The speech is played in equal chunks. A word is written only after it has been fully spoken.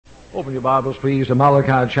Open your Bibles, please, to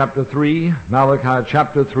Malachi chapter 3. Malachi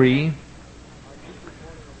chapter 3.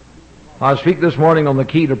 I speak this morning on the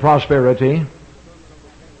key to prosperity.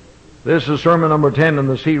 This is sermon number 10 in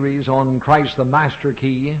the series on Christ the Master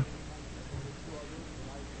Key.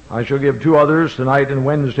 I shall give two others tonight and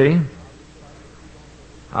Wednesday.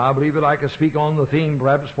 I believe that I could speak on the theme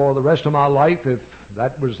perhaps for the rest of my life if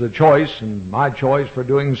that was the choice and my choice for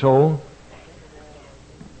doing so.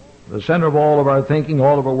 The center of all of our thinking,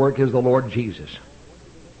 all of our work is the Lord Jesus.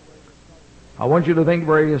 I want you to think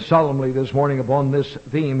very solemnly this morning upon this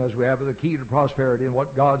theme as we have the key to prosperity and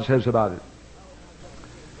what God says about it.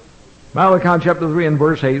 Malachi chapter 3 and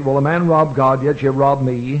verse 8, Will a man rob God, yet ye rob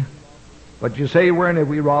me? But you say, Wherein have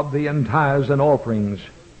we robbed thee in tithes and offerings?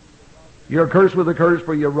 Ye are cursed with a curse,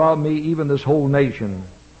 for ye rob me, even this whole nation.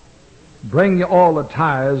 Bring ye all the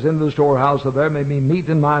tithes into the storehouse, that there may be meat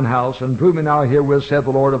in mine house, and prove me now herewith, saith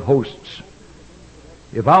the Lord of hosts.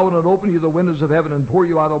 If I will not open you the windows of heaven, and pour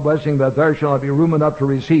you out a blessing, that there shall not be room enough to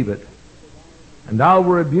receive it. And I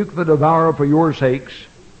will rebuke the devourer for your sakes,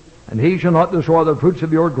 and he shall not destroy the fruits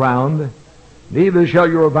of your ground, neither shall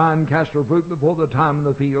your vine cast her fruit before the time in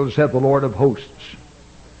the field, saith the Lord of hosts.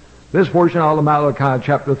 This portion out of Malachi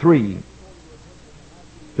chapter 3.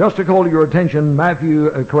 Just to call to your attention,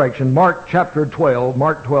 Mark chapter 12,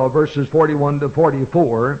 Mark 12, verses 41 to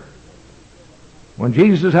 44. When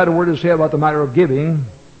Jesus had a word to say about the matter of giving,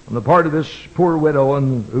 on the part of this poor widow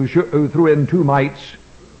who threw in 2 mites,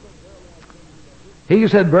 he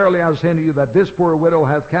said, Verily I say unto you, that this poor widow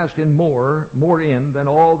hath cast in more in than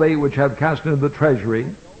all they which have cast into the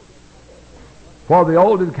treasury. For they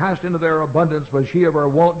all did cast into their abundance, but she of her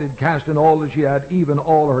want did cast in all that she had, even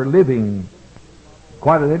all her living.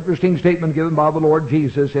 Quite an interesting statement given by the Lord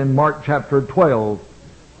Jesus in Mark chapter 12.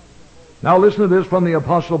 Now listen to this from the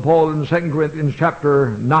Apostle Paul in 2 Corinthians chapter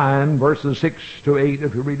 9, verses 6 to 8,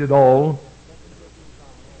 if you read it all.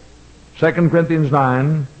 2 Corinthians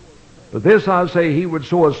 9. But this I say, he which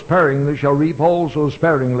soweth sparingly shall reap also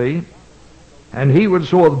sparingly, and he which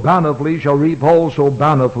soweth bountifully shall reap also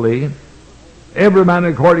bountifully. Every man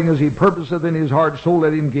according as he purposeth in his heart, so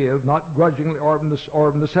let him give, not grudgingly or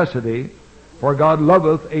of necessity, for God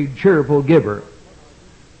loveth a cheerful giver.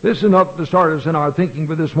 This is enough to start us in our thinking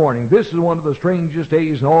for this morning. This is one of the strangest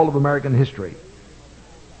days in all of American history.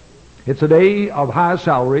 It's a day of high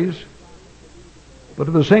salaries, but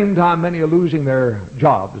at the same time many are losing their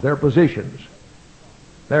jobs, their positions.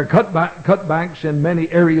 There are cutbacks in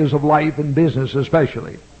many areas of life and business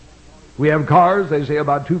especially. We have cars, they say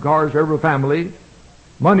about 2 cars for every family.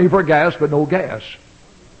 Money for gas, but no gas.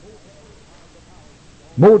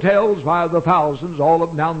 Motels by the thousands all up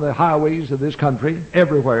and down the highways of this country,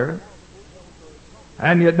 everywhere.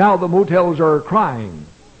 And yet now the motels are crying.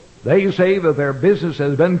 They say that their business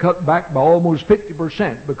has been cut back by almost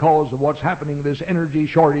 50% because of what's happening, this energy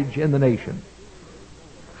shortage in the nation.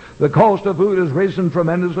 The cost of food has risen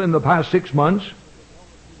tremendously in the past 6 months.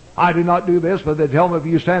 I do not do this, but they tell me if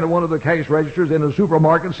you stand at one of the cash registers in a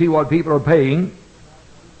supermarket and see what people are paying,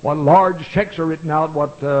 what large checks are written out,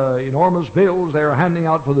 what enormous bills they are handing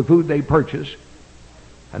out for the food they purchase.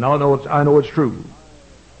 And I know it's true.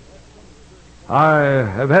 I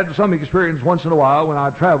have had some experience once in a while when I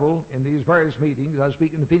travel in these various meetings. I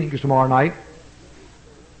speak in Phoenix tomorrow night.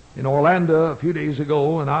 In Orlando a few days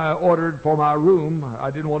ago, and I ordered for my room. I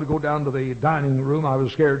didn't want to go down to the dining room. I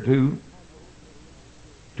was scared to.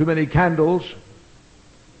 Too many candles,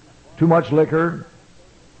 too much liquor.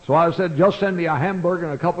 So I said, just send me a hamburger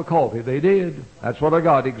and a cup of coffee. They did. That's what I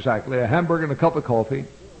got exactly, a hamburger and a cup of coffee.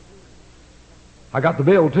 I got the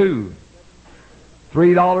bill too.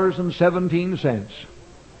 $3.17.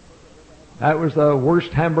 That was the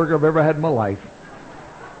worst hamburger I've ever had in my life.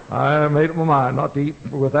 I made up my mind not to eat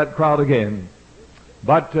with that crowd again.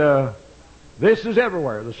 But this is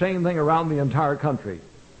everywhere, the same thing around the entire country.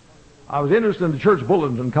 I was interested in the church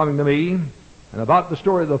bulletin coming to me, and about the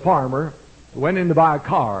story of the farmer who went in to buy a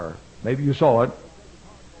car. Maybe you saw it.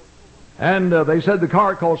 And they said the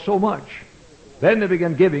car cost so much. Then they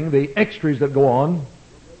began giving the extras that go on.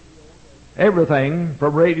 Everything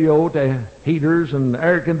from radio to heaters and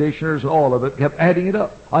air conditioners and all of it, kept adding it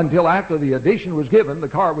up. Until after the addition was given, the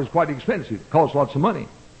car was quite expensive. It cost lots of money.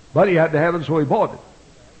 But he had to have it, so he bought it.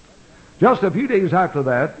 Just a few days after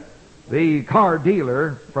that, the car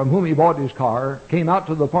dealer from whom he bought his car came out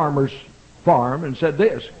to the farmer's farm and said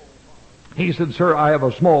this. He said, Sir, I have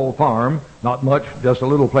a small farm, not much, just a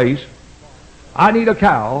little place. I need a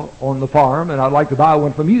cow on the farm, and I'd like to buy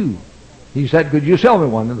one from you. He said, could you sell me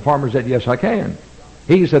one? And the farmer said, yes, I can.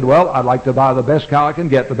 He said, well, I'd like to buy the best cow I can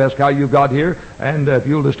get, the best cow you've got here, and if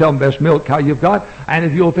you'll just tell me the best milk cow you've got, and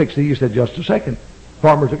if you'll fix it. He said, just a second.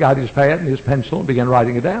 Farmer took out his pad and his pencil and began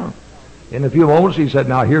writing it down. In a few moments he said,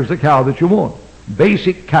 now here's the cow that you want.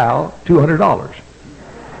 Basic cow, $200.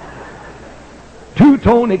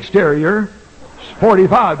 Two-tone exterior,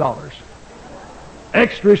 $45.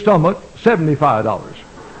 Extra stomach, $75.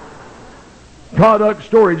 Product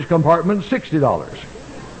storage compartment, $60.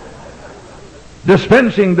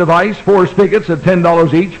 Dispensing device, 4 spigots at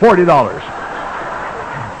 $10 each,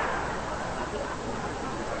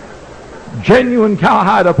 $40. Genuine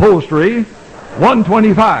cowhide upholstery,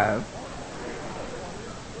 $125.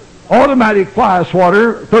 Automatic fly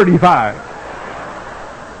swatter, $35.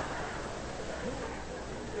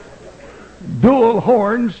 Dual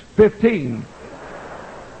horns, $15.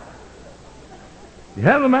 You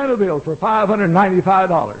have a man a bill for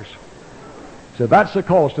 $595. So that's the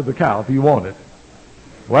cost of the cow if you want it.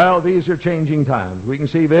 Well, these are changing times. We can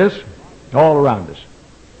see this all around us.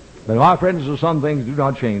 But my friends, some things do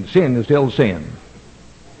not change. Sin is still sin.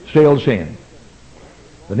 Still sin.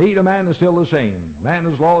 The need of man is still the same. Man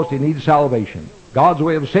is lost, he needs salvation. God's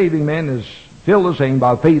way of saving men is still the same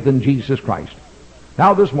by faith in Jesus Christ.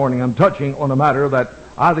 Now this morning I'm touching on a matter that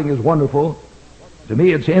I think is wonderful. To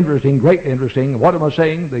me it's interesting, greatly interesting. What am I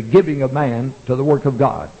saying? The giving of man to the work of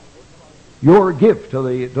God. Your gift to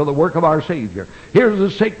the work of our Savior. Here's a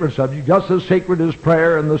sacred subject, just as sacred as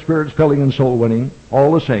prayer and the Spirit's filling and soul winning,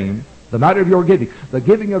 all the same. The matter of your giving, the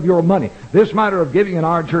giving of your money. This matter of giving in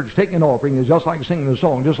our church, taking an offering, is just like singing a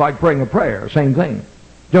song, just like praying a prayer, same thing.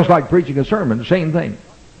 Just like preaching a sermon, same thing.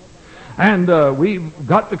 And we've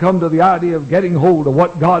got to come to the idea of getting hold of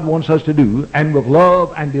what God wants us to do, and with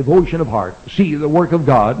love and devotion of heart, see the work of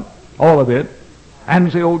God, all of it,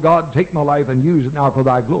 and say, oh God, take my life and use it now for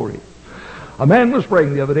thy glory. A man was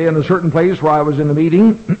praying the other day in a certain place where I was in a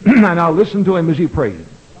meeting, and I listened to him as he prayed.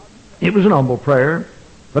 It was an humble prayer,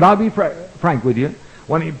 but I'll be frank with you.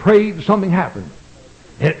 When he prayed, something happened.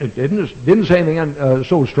 It didn't say anything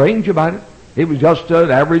so strange about it. It was just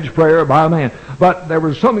an average prayer by a man. But there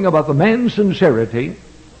was something about the man's sincerity,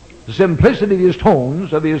 the simplicity of his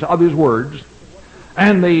tones, of his words,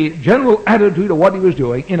 and the general attitude of what he was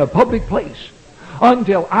doing in a public place,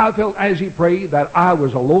 until I felt as he prayed that I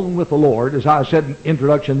was alone with the Lord, as I said in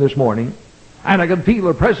introduction this morning, and I could feel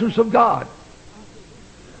the presence of God.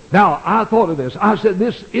 Now, I thought of this. I said,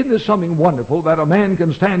 isn't this something wonderful that a man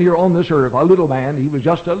can stand here on this earth, a little man, he was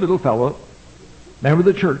just a little fellow, member of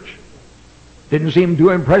the church, didn't seem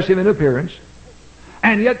too impressive in appearance,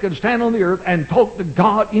 and yet could stand on the earth and talk to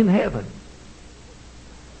God in heaven.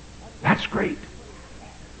 That's great.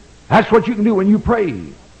 That's what you can do when you pray.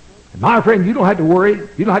 And my friend, you don't have to worry.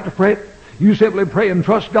 You don't have to fret. You simply pray and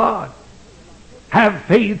trust God. Have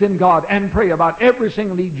faith in God and pray about every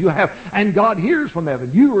single need you have. And God hears from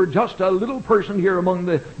heaven. You are just a little person here among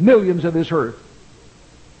the millions of this earth.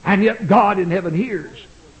 And yet God in heaven hears.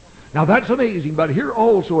 Now that's amazing, but here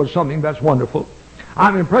also is something that's wonderful.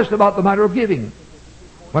 I'm impressed about the matter of giving.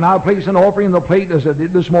 When I place an offering in the plate, as I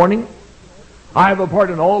did this morning, I have a part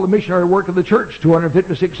in all the missionary work of the church,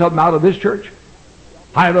 256 of them out of this church.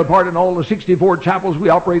 I have a part in all the 64 chapels we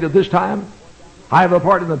operate at this time. I have a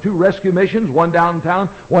part in the 2 rescue missions, one downtown,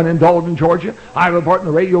 one in Dalton, Georgia. I have a part in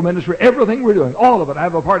the radio ministry. Everything we're doing, all of it. I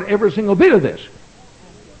have a part in every single bit of this.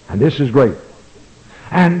 And this is great.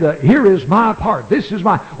 And here is my part. This is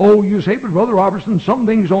my... Oh, you say, but Brother Roberson, some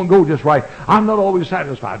things don't go just right. I'm not always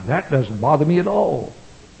satisfied. That doesn't bother me at all.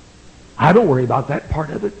 I don't worry about that part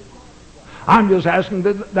of it. I'm just asking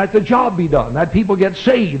that the job be done, that people get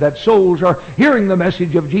saved, that souls are hearing the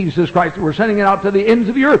message of Jesus Christ, that we're sending it out to the ends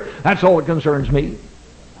of the earth. That's all that concerns me.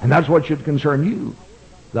 And that's what should concern you.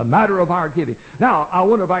 The matter of our giving. Now, I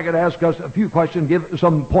wonder if I could ask us a few questions, give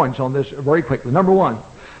some points on this very quickly. Number one,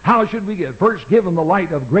 how should we give? First, give in the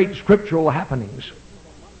light of great scriptural happenings.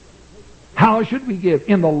 How should we give?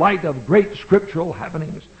 In the light of great scriptural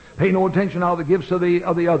happenings. Pay no attention now to the gifts of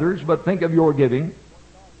the others, but think of your giving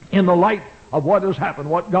in the light of what has happened,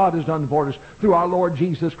 what God has done for us through our Lord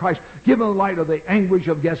Jesus Christ. Give in the light of the anguish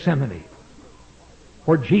of Gethsemane,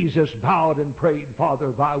 where Jesus bowed and prayed,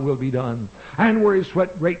 Father, thy will be done, and where he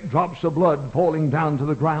sweat great drops of blood falling down to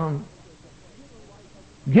the ground.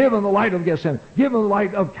 Give in the light of Gethsemane. Give in the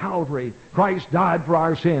light of Calvary. Christ died for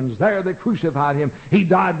our sins. There they crucified him. He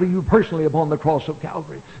died for you personally upon the cross of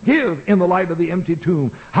Calvary. Give in the light of the empty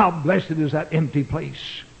tomb. How blessed is that empty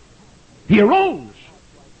place. He arose.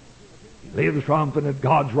 He lives triumphant at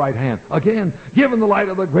God's right hand. Again, give in the light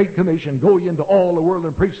of the Great Commission. Go ye into all the world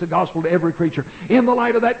and preach the gospel to every creature. In the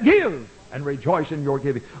light of that, give. and rejoice in your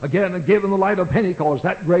giving. Again, and give in the light of Pentecost,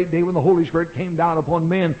 that great day when the Holy Spirit came down upon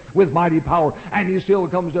men with mighty power. And He still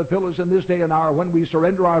comes to fill us in this day and hour when we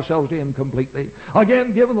surrender ourselves to Him completely.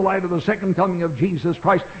 Again, give in the light of the second coming of Jesus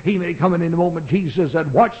Christ. He may come in a moment. Jesus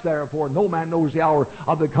said, watch therefore, no man knows the hour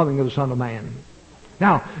of the coming of the Son of Man.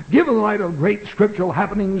 Now, give in the light of great scriptural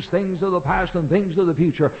happenings, things of the past and things of the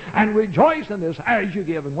future, and rejoice in this as you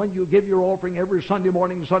give. And when you give your offering every Sunday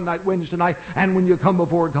morning, Sunday night, Wednesday night, and when you come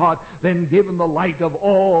before God, then give in the light of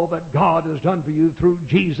all that God has done for you through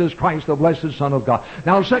Jesus Christ, the blessed Son of God.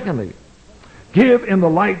 Now, secondly, give in the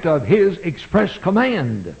light of His express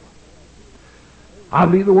command. I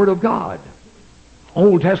believe the Word of God.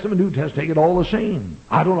 Old Testament, New Testament, take it all the same.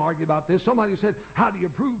 I don't argue about this. Somebody said, how do you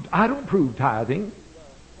prove? I don't prove tithing.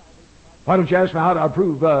 Why don't you ask me how do I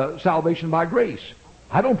prove salvation by grace?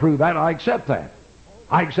 I don't prove that. I accept that.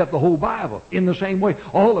 I accept the whole Bible in the same way,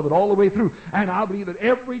 all of it, all the way through. And I believe that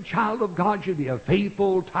every child of God should be a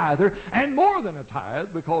faithful tither, and more than a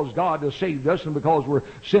tithe, because God has saved us, and because we're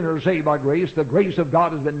sinners saved by grace. The grace of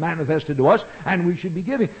God has been manifested to us, and we should be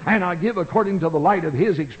giving. And I give according to the light of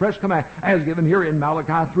His express command, as given here in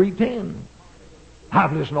Malachi 3:10.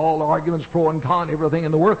 I've listened to all the arguments, pro and con, everything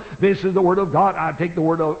in the world. This is the Word of God. I take the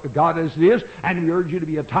Word of God as it is, and we urge you to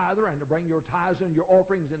be a tither and to bring your tithes and your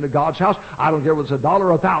offerings into God's house. I don't care whether it's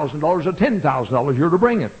 $1, $1,000, or $10,000, you're to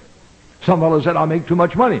bring it. Some fellow said, I make too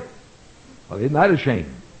much money. Well, isn't that a shame?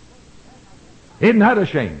 Isn't that a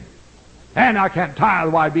shame? And I can't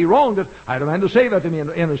tithe. Why, I'd be wrong. I had a man to say that to me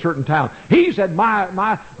in a certain town. He said,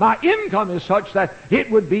 my income is such that it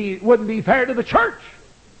wouldn't be fair to the church.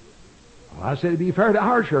 Well, I said it'd be fair to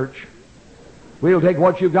our church. We'll take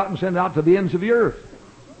what you've got and send it out to the ends of the earth.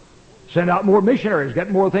 Send out more missionaries, get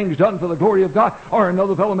more things done for the glory of God. Or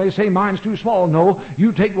another fellow may say, mine's too small. No,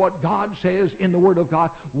 you take what God says in the Word of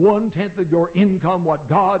God, 1/10 of your income, what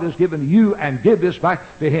God has given you, and give this back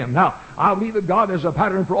to Him. Now, I believe that God has a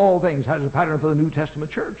pattern for all things, has a pattern for the New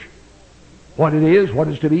Testament church. What it is, what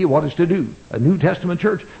is to be, what is to do. A New Testament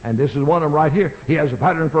church, and this is one of them right here. He has a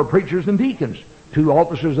pattern for preachers and deacons. 2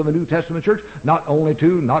 officers of the New Testament church, not only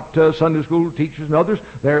 2, not Sunday school teachers and others.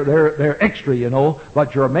 They're extra, you know,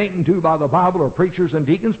 but you're maintained to by the Bible, or preachers and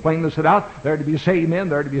deacons, plainly set out. They're to be saved men,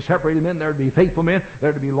 they're to be separated men, they're to be faithful men,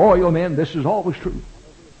 they're to be loyal men. This is always true.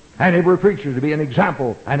 And every preacher is to be an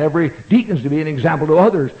example, and every deacon is to be an example to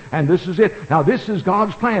others. And this is it. Now, this is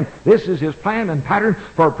God's plan. This is His plan and pattern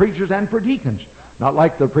for preachers and for deacons. Not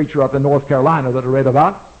like the preacher up in North Carolina that I read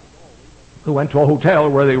about, who went to a hotel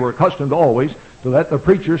where they were accustomed always to let the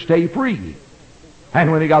preacher stay free.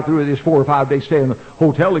 And when he got through with his 4 or 5 day stay in the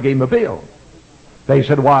hotel, they gave him a bill. They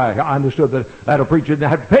said, why, I understood that a preacher didn't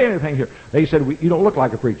have to pay anything here. They said, you don't look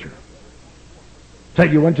like a preacher.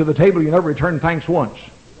 Said you went to the table, you never returned thanks once.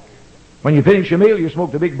 When you finished your meal, you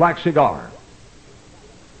smoked a big black cigar.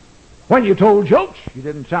 When you told jokes, you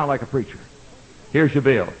didn't sound like a preacher. Here's your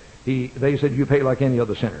bill. They said, you pay like any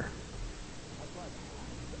other sinner.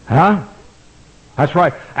 Huh? That's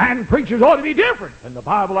right. And preachers ought to be different, and the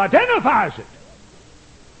Bible identifies it.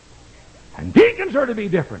 And deacons are to be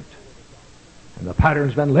different. And the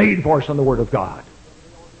pattern's been laid for us in the Word of God.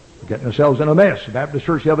 We're getting ourselves in a mess. The Baptist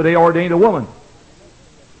church the other day ordained a woman.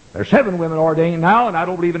 There's 7 women ordained now, and I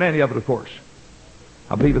don't believe in any of it, of course.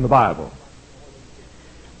 I believe in the Bible.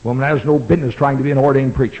 Woman has no business trying to be an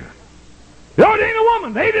ordained preacher. They ordained a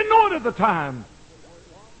woman. They didn't know it at the time.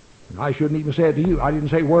 I shouldn't even say it to you. I didn't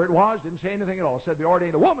say where it was, didn't say anything at all. I said they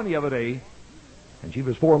ordained a woman the other day, and she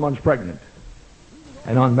was 4 months pregnant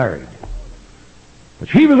and unmarried. But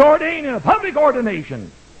she was ordained in a public ordination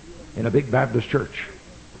in a big Baptist church.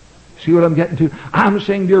 See what I'm getting to? I'm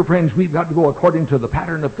saying, dear friends, we've got to go according to the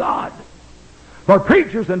pattern of God. For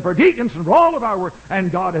preachers and for deacons and for all of our work.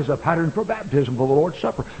 And God has a pattern for baptism, for the Lord's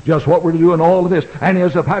Supper. Just what we're to do in all of this. And He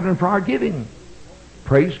has a pattern for our giving.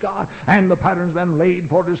 Praise God. And the pattern's been laid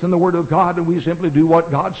for us in the Word of God, and we simply do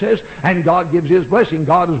what God says, and God gives His blessing.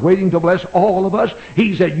 God is waiting to bless all of us.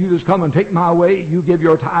 He said, you just come and take my way. You give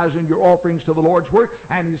your tithes and your offerings to the Lord's work.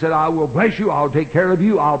 And He said, I will bless you. I'll take care of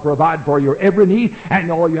you. I'll provide for your every need.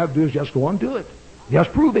 And all you have to do is just go and do it.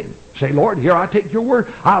 Just prove Him. Say, Lord, here I take your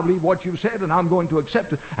word. I believe what you've said, and I'm going to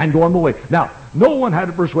accept it and go on my way. Now, no one had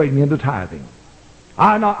to persuade me into tithing.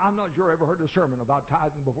 I'm not sure I ever heard a sermon about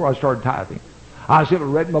tithing before I started tithing. I simply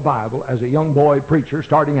read my Bible as a young boy preacher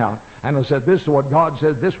starting out, and I said, this is what God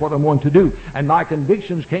says, this is what I'm going to do. And my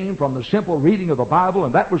convictions came from the simple reading of the Bible,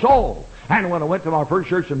 and that was all. And when I went to my first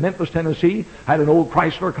church in Memphis, Tennessee, I had an old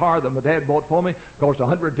Chrysler car that my dad bought for me. Cost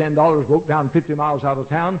 $110, broke down 50 miles out of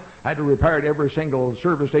town. I had to repair it every single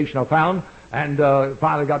service station I found, and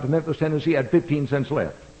finally got to Memphis, Tennessee, had 15 cents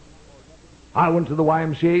left. I went to the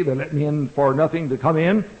YMCA. They let me in for nothing to come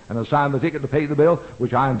in, and I signed the ticket to pay the bill,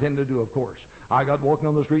 which I intend to do, of course. I got walking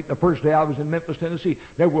on the street the first day I was in Memphis, Tennessee.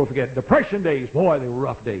 Never will forget. Depression days. Boy, they were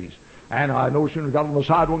rough days. And I no sooner got on the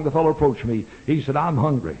sidewalk, the fellow approached me. He said, I'm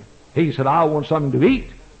hungry. He said, I want something to eat.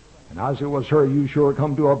 And I said, well, sir, you sure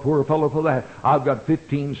come to a poor fellow for that. I've got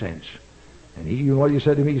 15 cents. And he, you know what he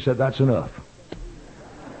said to me? He said, that's enough.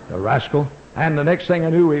 The rascal. And the next thing I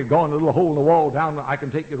knew, we had gone a little hole in the wall down. I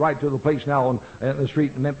can take you right to the place now on the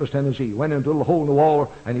street in Memphis, Tennessee. Went into a little hole in the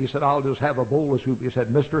wall, and he said, I'll just have a bowl of soup. He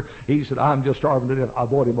said, mister, he said, I'm just starving to death. I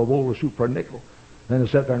bought him a bowl of soup for a nickel. Then I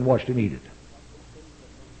sat there and watched him eat it.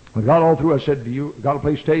 When I got all through, I said, you got a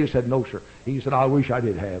place to stay? He said, no, sir. He said, I wish I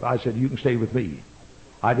did have. I said, you can stay with me.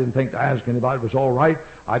 I didn't think to ask anybody. It was all right.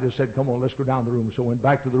 I just said, come on, let's go down the room. So I went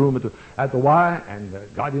back to the room at the Y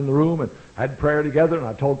and got in the room and had prayer together. And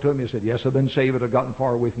I talked to him. He said, yes, I've been saved, but I've gotten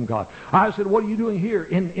far away from God. I said, what are you doing here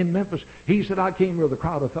in Memphis? He said, I came here with a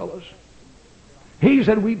crowd of fellows. He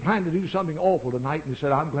said, we plan to do something awful tonight. And he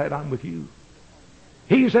said, I'm glad I'm with you.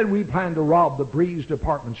 He said, we plan to rob the Breeze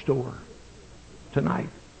department store tonight.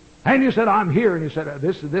 And he said, I'm here. And he said,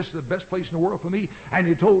 this is the best place in the world for me. And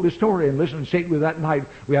he told his story and listened and stayed with that night.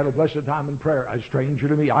 We had a blessed time in prayer. A stranger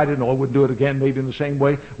to me. I didn't know I wouldn't do it again, maybe in the same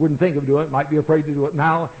way. Wouldn't think of doing it. Might be afraid to do it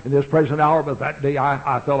now in this present hour. But that day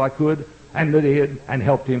I felt I could. And they did, and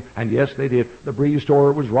helped him. And yes, they did. The Breeze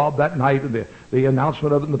store was robbed that night, and the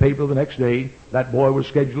announcement of it in the paper the next day. That boy was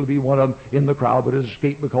scheduled to be one of them in the crowd, but has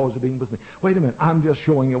escaped because of being with me. Wait a minute, I'm just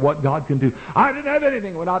showing you what God can do. I didn't have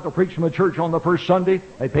anything. Went out to preach in my church on the first Sunday.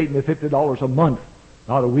 They paid me $50 a month.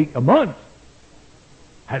 Not a week, a month.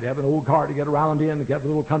 Had to have an old car to get around in, to get the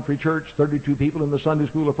little country church, 32 people in the Sunday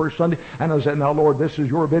school the first Sunday. And I said, now, Lord, this is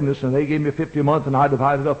your business. And they gave me $50 a month, and I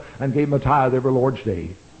divided up and gave them a tithe every Lord's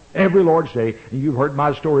Day. Every Lord's Day. And you've heard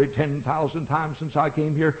my story 10,000 times since I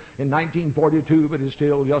came here in 1942, but it's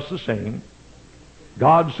still just the same.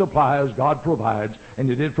 God supplies, God provides, and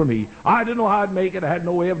He did for me. I didn't know how I'd make it. I had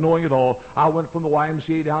no way of knowing it all. I went from the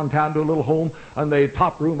YMCA downtown to a little home in the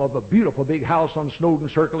top room of a beautiful big house on Snowden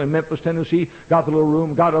Circle in Memphis, Tennessee. Got the little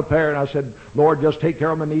room, got up there, and I said, Lord, just take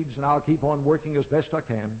care of my needs, and I'll keep on working as best I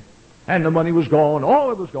can. And the money was gone.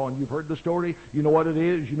 All of it was gone. You've heard the story. You know what it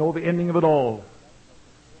is. You know the ending of it all.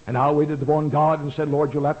 And I waited upon God and said,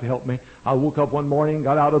 Lord, you'll have to help me. I woke up one morning,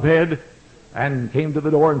 got out of bed, and came to the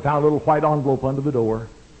door and found a little white envelope under the door.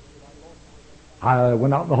 I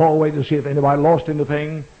went out in the hallway to see if anybody lost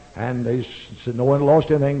anything, and they said no one lost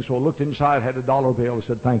anything, so I looked inside, had a dollar bill. I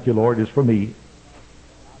said, thank you, Lord, it's for me.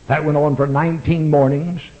 That went on for 19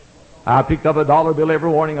 mornings. I picked up a dollar bill every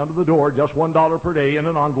morning under the door, just $1 per day in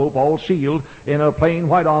an envelope, all sealed, in a plain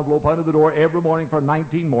white envelope under the door every morning for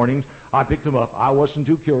 19 mornings. I picked them up. I wasn't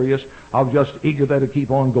too curious. I was just eager that to keep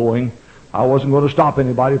on going. I wasn't going to stop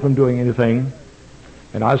anybody from doing anything.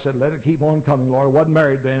 And I said, let it keep on coming, Lord. I wasn't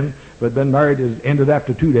married then, but been married. It ended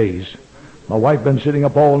after 2 days. My wife been sitting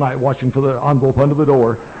up all night watching for the envelope under the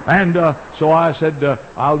door. And so I said,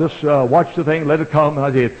 I'll just watch the thing, let it come, and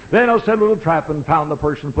I did. Then I set a little trap and found the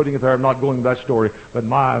person putting it there. I'm not going to that story, but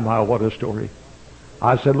my, what a story.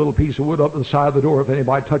 I set a little piece of wood up to the side of the door. If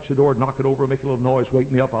anybody touched the door, knock it over, make a little noise,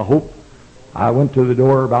 wake me up, I hope. I went to the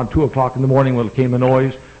door about 2 o'clock in the morning when it came a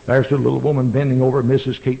noise. There stood a little woman bending over,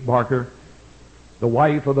 Mrs. Kate Barker, the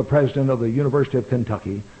wife of the president of the University of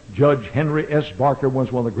Kentucky. Judge Henry S. Barker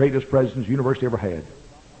was one of the greatest presidents the university ever had.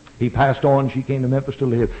 He passed on. She came to Memphis to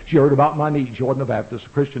live. She heard about my needs. She wasn't a Baptist, a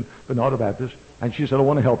Christian, but not a Baptist. And she said, I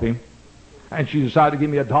want to help him. And she decided to give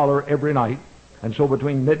me $1 every night. And so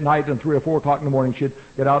between midnight and 3 or 4 o'clock in the morning, she'd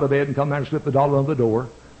get out of bed and come there and slip the $1 under the door.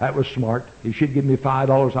 That was smart. If she'd give me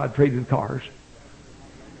 $5, I'd traded cars.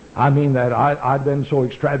 I mean that. I'd been so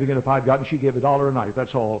extravagant if I'd gotten, she gave $1 a night,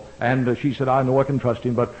 that's all. And she said, I know I can trust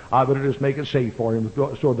him, but I better just make it safe for him.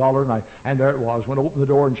 So $1 a night. And there it was. When I opened the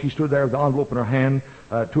door and she stood there with the envelope in her hand,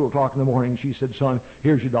 2 o'clock in the morning, she said, son,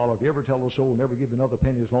 here's your $1. If you ever tell a soul, never give another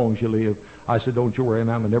penny as long as you live. I said, don't you worry,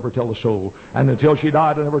 ma'am, I never tell a soul. And until she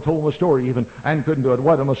died, I never told them a story even, and couldn't do it.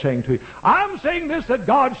 What am I saying to you? I'm saying this, that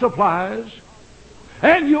God supplies.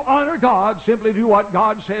 And you honor God, simply do what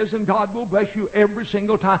God says, and God will bless you every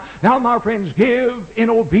single time. Now, my friends, give in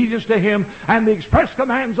obedience to Him and the express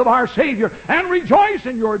commands of our Savior, and rejoice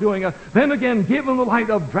in your doing it. Then again, give in the light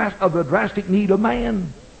of the drastic need of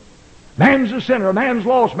man. Man's a sinner, man's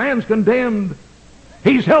lost, man's condemned.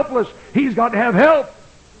 He's helpless, he's got to have help.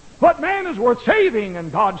 But man is worth saving,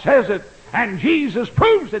 and God says it. And Jesus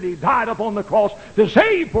proves that He died upon the cross to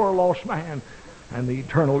save poor lost man. And the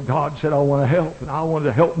eternal God said, I want to help, and I want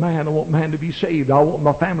to help man. I want man to be saved. I want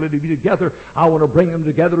my family to be together. I want to bring them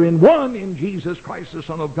together in one, in Jesus Christ, the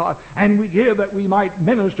Son of God. And we give that we might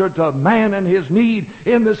minister to man and his need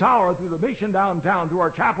in this hour through the mission downtown, through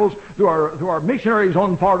our chapels, through our missionaries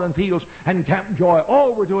on foreign fields, and Camp Joy.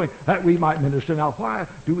 All we're doing, that we might minister. Now, why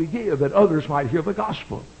do we give? That others might hear the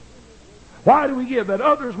gospel. Why do we give? That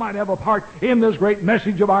others might have a part in this great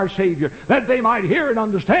message of our Savior, that they might hear and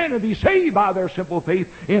understand and be saved by their simple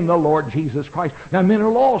faith in the Lord Jesus Christ. Now, men are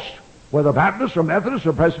lost, whether Baptists or Methodists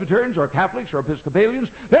or Presbyterians or Catholics or Episcopalians.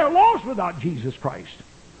 They're lost without Jesus Christ.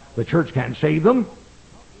 The church can't save them.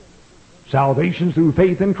 Salvation's through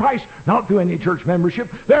faith in Christ, not through any church membership.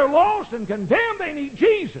 They're lost and condemned. They need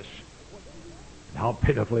Jesus. How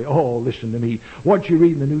pitifully, oh, listen to me. What you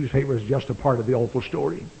read in the newspaper is just a part of the awful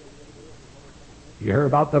story. You hear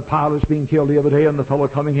about the pilots being killed the other day and the fellow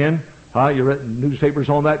coming in? You read newspapers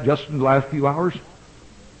on that just in the last few hours?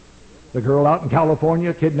 The girl out in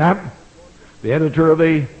California kidnapped. The editor of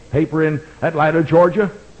the paper in Atlanta,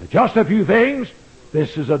 Georgia. Just a few things.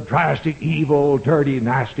 This is a drastic, evil, dirty,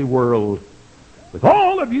 nasty world. With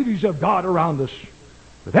all the beauties of God around us.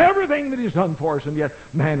 With everything that He's done for us. And yet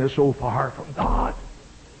man is so far from God.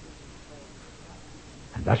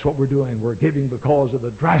 And that's what we're doing. We're giving because of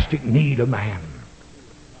the drastic need of man.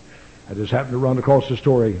 I just happened to run across a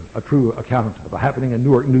story, a true account of a happening in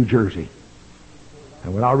Newark, New Jersey.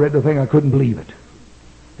 And when I read the thing, I couldn't believe it.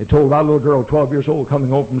 It told about a little girl, 12 years old, coming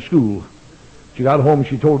home from school. She got home and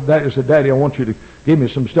she told Daddy, said, Daddy, I want you to give me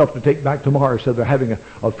some stuff to take back tomorrow. Said they're having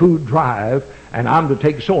a food drive, and I'm to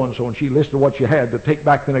take so-and-so. And she listed what she had to take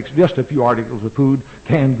back the next, just a few articles of food,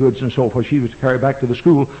 canned goods and so forth. She was to carry back to the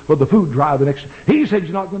school for the food drive the next. He said,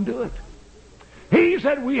 you're not going to do it. He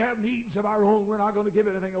said, we have needs of our own. We're not going to give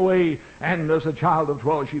anything away. And as a child of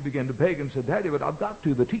 12, she began to beg and said, Daddy, but I've got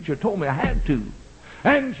to. The teacher told me I had to.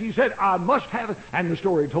 And she said, I must have it. And the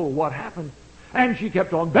story told what happened. And she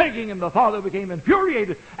kept on begging, and the father became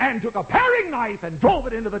infuriated and took a paring knife and drove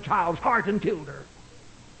it into the child's heart and killed her.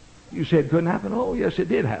 You said it couldn't happen? Oh, yes, it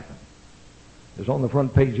did happen. It was on the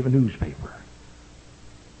front page of a newspaper.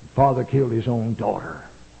 The father killed his own daughter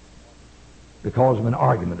because of an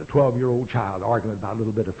argument, a 12-year-old child arguing about a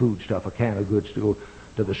little bit of food stuff, a can of goods to go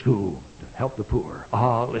to the school to help the poor.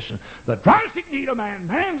 Listen, the drastic need of man.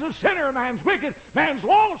 Man's a sinner, man's wicked, man's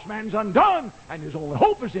lost, man's undone, and his only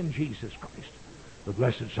hope is in Jesus Christ, the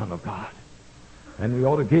blessed Son of God. And we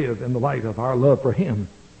ought to give in the light of our love for Him.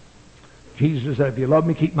 Jesus said, if you love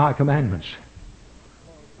me, keep my commandments.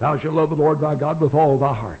 Thou shalt love the Lord thy God with all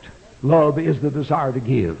thy heart. Love is the desire to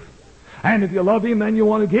give. And if you love Him, then you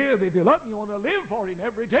want to give. If you love Him, you want to live for Him.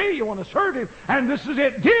 Every day you want to serve Him. And this is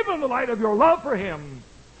it. Give in the light of your love for Him.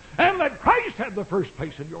 And let Christ have the first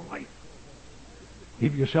place in your life.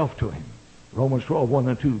 Give yourself to Him. Romans 12, 1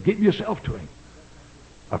 and 2. Give yourself to Him.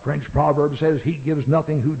 A French proverb says, He gives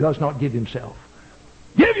nothing who does not give himself.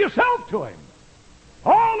 Give yourself to Him.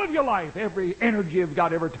 All of your life, every energy you've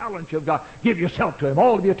got, every talent you've got, give yourself to Him.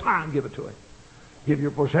 All of your time, give it to Him. Give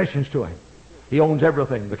your possessions to Him. He owns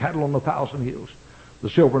everything. The cattle on the 1,000 hills. The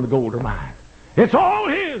silver and the gold are mine. It's all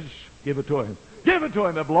His. Give it to Him. Give it to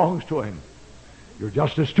Him. It belongs to Him. You're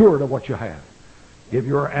just a steward of what you have. Give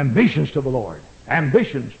your ambitions to the Lord.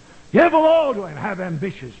 Ambitions. Give them all to Him. Have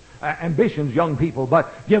ambitions. Ambitions, young people.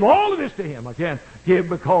 But give all of this to Him. Again, give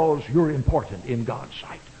because you're important in God's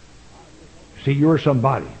sight. See, you're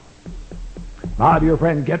somebody. My dear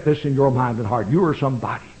friend, get this in your mind and heart. You're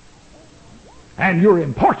somebody. And you're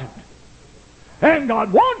important. And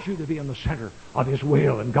God wants you to be in the center of His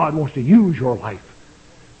will, and God wants to use your life.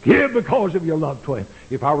 Give because of your love to Him.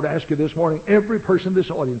 If I were to ask you this morning, every person in this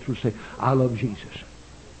audience would say, I love Jesus.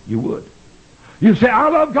 You would. You'd say, I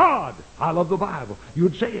love God. I love the Bible.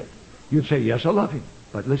 You'd say it. You'd say, yes, I love Him.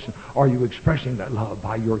 But listen, are you expressing that love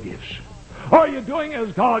by your gifts? Are you doing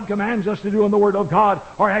as God commands us to do in the Word of God,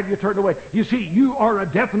 or have you turned away? You see, you are a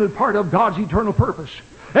definite part of God's eternal purpose.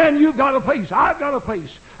 And you've got a place. I've got a place.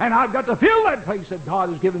 And I've got to fill that place that God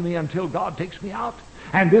has given me until God takes me out.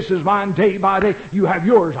 And this is mine day by day. You have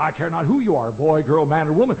yours. I care not who you are, boy, girl, man,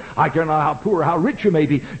 or woman. I care not how poor or how rich you may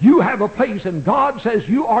be. You have a place, and God says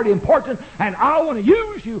you are important, and I want to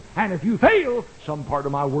use you. And if you fail, some part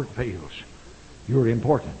of my work fails. You're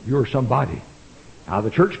important. You're somebody. Now,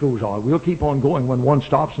 the church goes on. We'll keep on going when one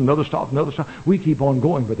stops, another stops, another stops. We keep on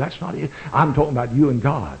going, but that's not it. I'm talking about you and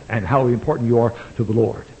God and how important you are to the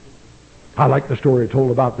Lord. I like the story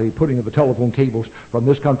told about the putting of the telephone cables from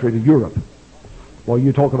this country to Europe. Well,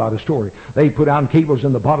 you talk about a story. They put down cables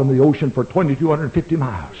in the bottom of the ocean for 2,250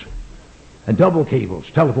 miles. and double cables,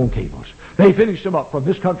 telephone cables. They finished them up from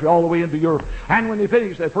this country all the way into Europe. And when they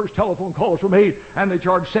finished, their first telephone calls were made, and they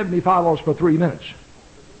charged $75 for 3 minutes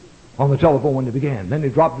on the telephone when they began. Then they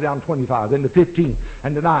dropped it down to 25, then to 15,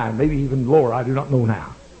 and to 9, maybe even lower. I do not know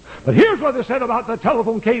now. But here's what they said about the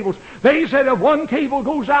telephone cables. They said if one cable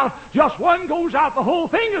goes out, just one goes out, the whole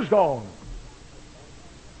thing is gone.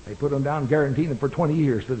 They put them down, guaranteeing them for 20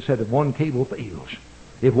 years. They said if one cable fails,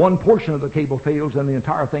 if one portion of the cable fails, then the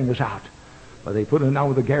entire thing is out. But they put it down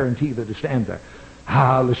with a guarantee that it stands there.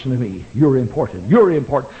 Listen to me. You're important. You're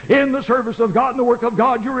important. In the service of God and the work of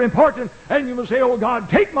God, you're important. And you must say, oh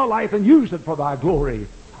God, take my life and use it for thy glory.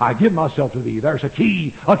 I give myself to thee. There's a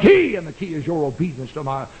key, and the key is your obedience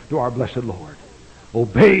to our blessed Lord.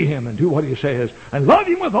 Obey him and do what he says, and love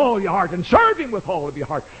him with all your heart, and serve him with all of your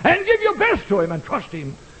heart, and give your best to him, and trust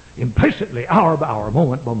him implicitly, hour by hour,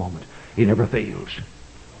 moment by moment. He never fails.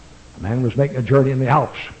 A man was making a journey in the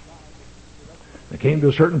Alps. They came to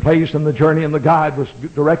a certain place in the journey, and the guide was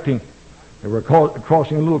directing. They were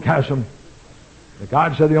crossing a little chasm. The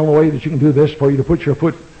guide said, the only way that you can do this for you to put your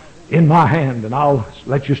foot in my hand, and I'll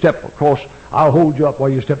let you step across. I'll hold you up while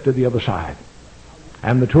you step to the other side.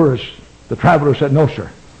 And the tourist, the traveler said, no, sir,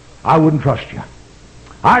 I wouldn't trust you.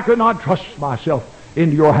 I could not trust myself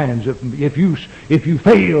into your hands. If you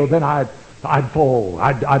fail, then I'd fall.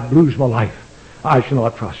 I'd lose my life. I shall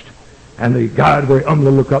not trust. And the guide very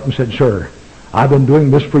humbly looked up and said, sir, I've been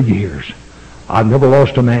doing this for years. I've never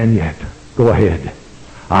lost a man yet. Go ahead.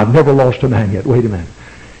 I've never lost a man yet. Wait a minute.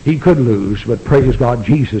 He could lose, but praise God,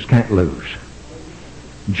 Jesus can't lose.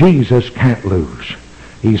 Jesus can't lose.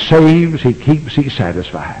 He saves, he keeps, he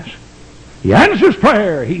satisfies. He answers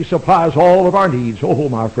prayer. He supplies all of our needs. Oh,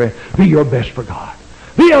 my friend, be your best for God.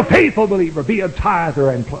 Be a faithful believer. Be a tither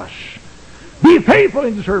and plus. Be faithful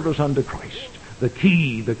in service unto Christ. The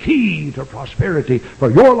key to prosperity for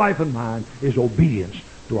your life and mine is obedience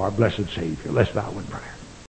to our blessed Savior. Let's bow in prayer.